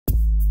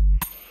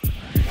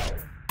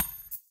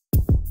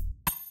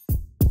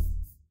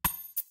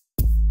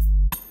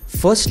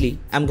Firstly,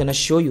 I'm gonna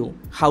show you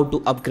how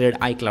to upgrade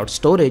iCloud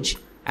storage,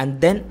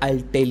 and then I'll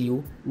tell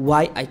you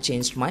why I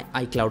changed my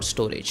iCloud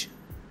storage.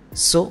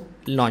 So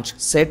launch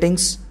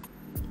Settings,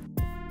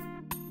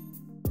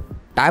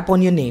 tap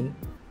on your name,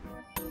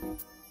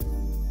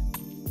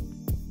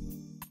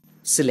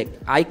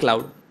 select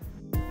iCloud,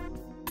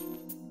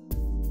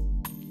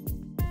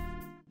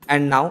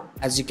 and now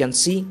as you can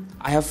see,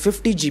 I have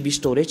 50 GB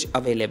storage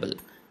available.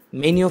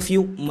 Many of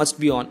you must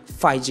be on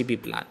 5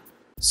 GB plan.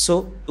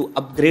 So to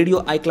upgrade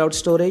your iCloud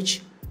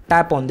storage,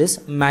 tap on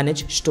this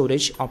Manage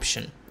Storage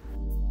option.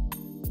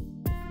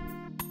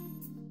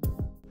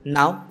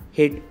 Now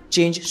hit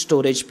Change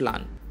Storage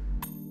Plan.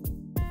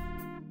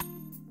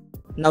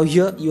 Now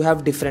here you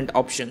have different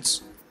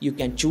options. You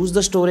can choose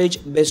the storage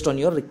based on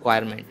your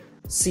requirement.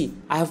 See,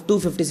 I have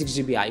 256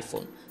 GB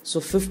iPhone,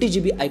 so 50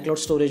 GB iCloud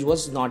storage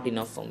was not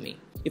enough for me.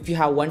 If you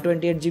have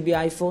 128 GB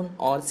iPhone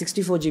or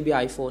 64 GB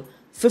iPhone,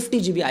 50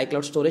 GB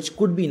iCloud storage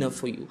could be enough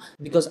for you,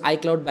 because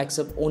iCloud backs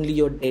up only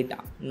your data,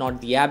 not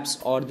the apps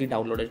or the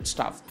downloaded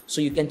stuff. So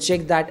you can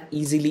check that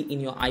easily in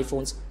your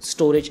iPhone's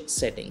storage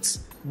settings.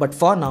 But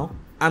for now,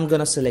 I'm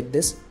gonna select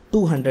this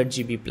 200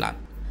 GB plan.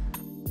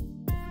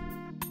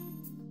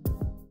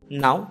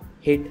 Now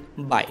hit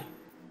Buy.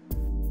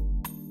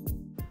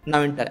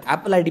 Now enter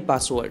Apple ID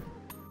password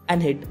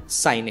and hit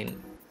Sign In.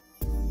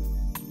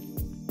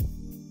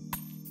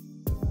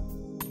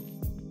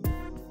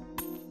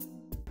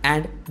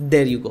 And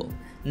there you go.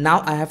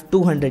 Now I have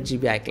 200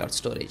 GB iCloud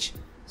storage.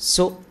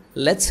 So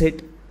let's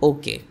hit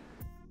OK.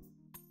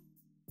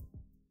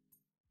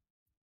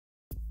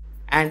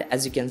 And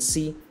as you can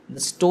see,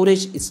 the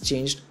storage is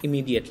changed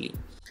immediately.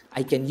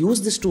 I can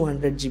use this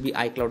 200 GB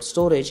iCloud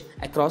storage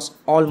across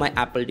all my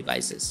Apple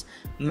devices,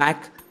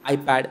 Mac,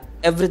 iPad,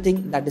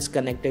 everything that is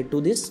connected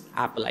to this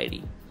Apple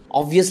ID.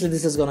 Obviously,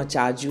 this is gonna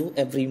charge you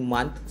every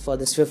month for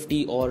this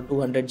 50 or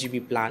 200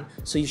 GB plan,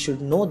 so you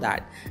should know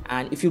that.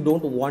 And if you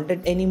don't want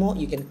it anymore,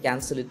 you can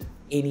cancel it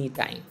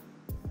anytime.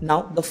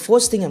 Now, the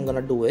first thing I'm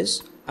gonna do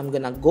is I'm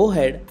gonna go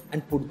ahead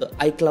and put the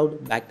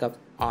iCloud backup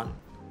on.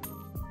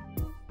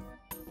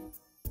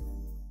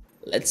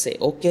 Let's say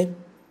OK.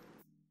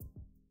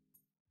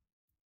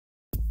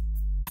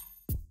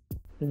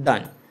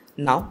 Done.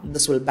 Now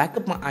this will back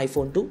up my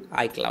iPhone to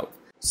iCloud.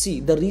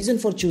 See, the reason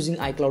for choosing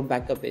iCloud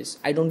backup is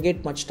I don't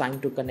get much time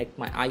to connect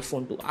my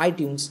iPhone to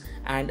iTunes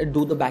and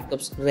do the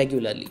backups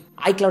regularly.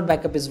 iCloud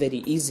backup is very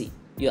easy.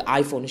 Your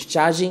iPhone is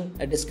charging,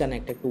 it is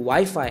connected to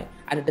Wi-Fi,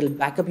 and it will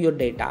back up your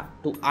data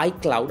to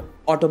iCloud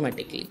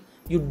automatically.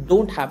 You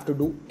don't have to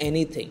do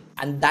anything,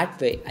 and that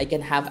way I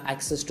can have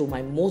access to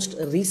my most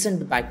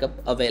recent backup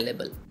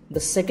available. The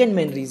second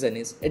main reason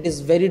is it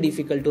is very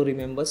difficult to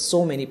remember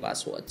so many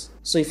passwords.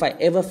 So if I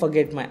ever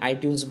forget my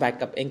iTunes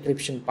backup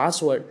encryption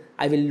password,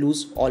 I will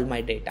lose all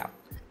my data,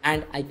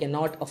 and I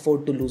cannot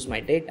afford to lose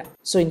my data.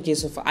 So in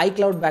case of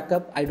iCloud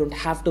backup, I don't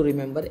have to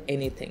remember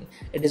anything.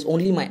 It is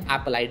only my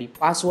Apple ID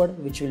password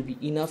which will be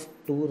enough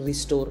to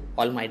restore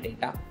all my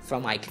data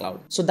from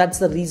iCloud. So that's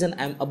the reason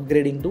I'm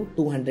upgrading to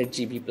 200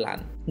 GB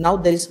plan. Now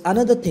there is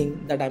another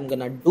thing that I'm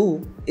gonna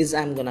do is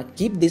I'm gonna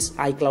keep this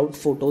iCloud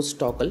Photos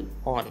toggle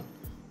on.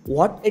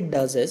 What it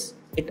does is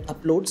it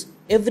uploads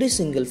every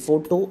single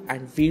photo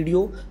and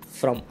video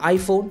from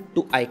iPhone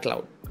to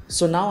iCloud.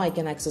 So now I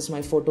can access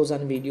my photos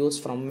and videos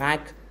from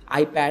Mac,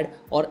 iPad,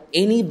 or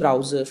any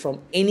browser from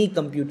any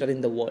computer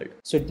in the world.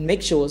 So it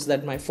makes sure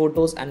that my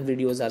photos and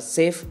videos are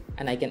safe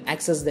and I can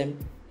access them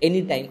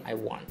anytime I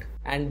want.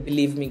 And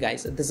believe me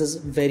guys, this is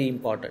very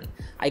important.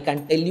 I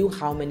can't tell you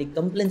how many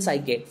complaints I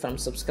get from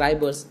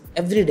subscribers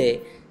every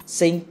day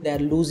saying they are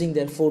losing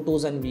their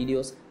photos and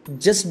videos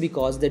just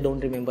because they don't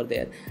remember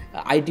their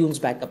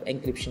iTunes backup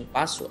encryption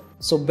password.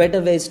 So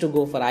better ways to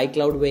go for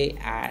iCloud way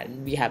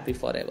and be happy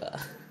forever.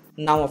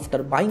 Now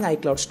after buying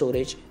iCloud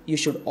storage, you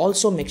should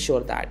also make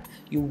sure that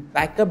you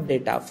back up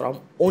data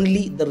from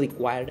only the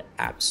required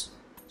apps.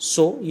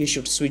 So you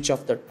should switch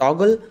off the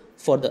toggle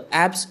for the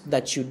apps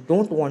that you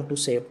don't want to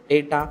save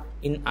data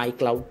in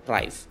iCloud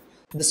Drive.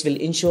 This will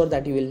ensure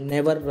that you will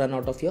never run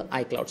out of your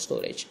iCloud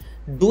storage.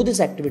 Do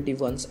this activity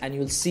once and you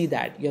will see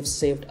that you have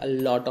saved a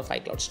lot of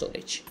iCloud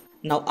storage.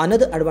 Now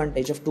another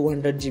advantage of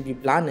 200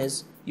 GB plan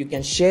is you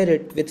can share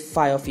it with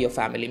 5 of your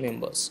family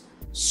members.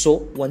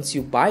 So once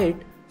you buy it,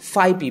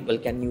 5 people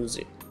can use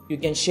it. You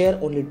can share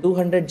only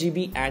 200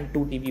 GB and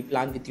 2 TB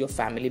plan with your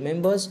family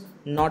members,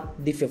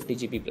 not the 50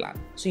 GB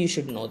plan. So you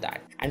should know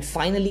that. And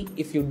finally,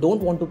 if you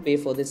don't want to pay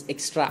for this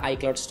extra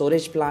iCloud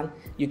storage plan,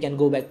 you can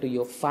go back to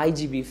your 5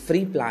 GB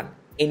free plan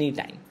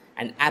anytime,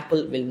 and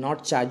Apple will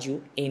not charge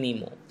you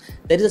anymore.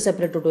 There is a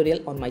separate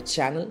tutorial on my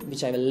channel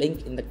which I will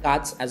link in the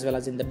cards as well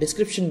as in the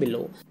description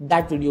below.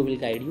 That video will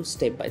guide you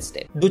step by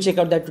step. Do check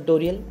out that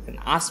tutorial and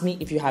ask me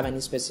if you have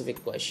any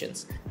specific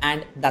questions.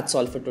 And that's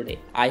all for today.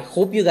 I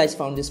hope you guys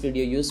found this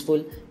video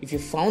useful. If you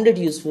found it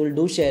useful,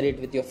 do share it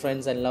with your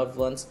friends and loved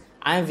ones.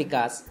 I am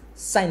Vikas,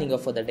 signing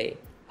off for the day.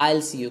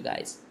 I'll see you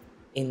guys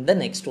in the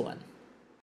next one.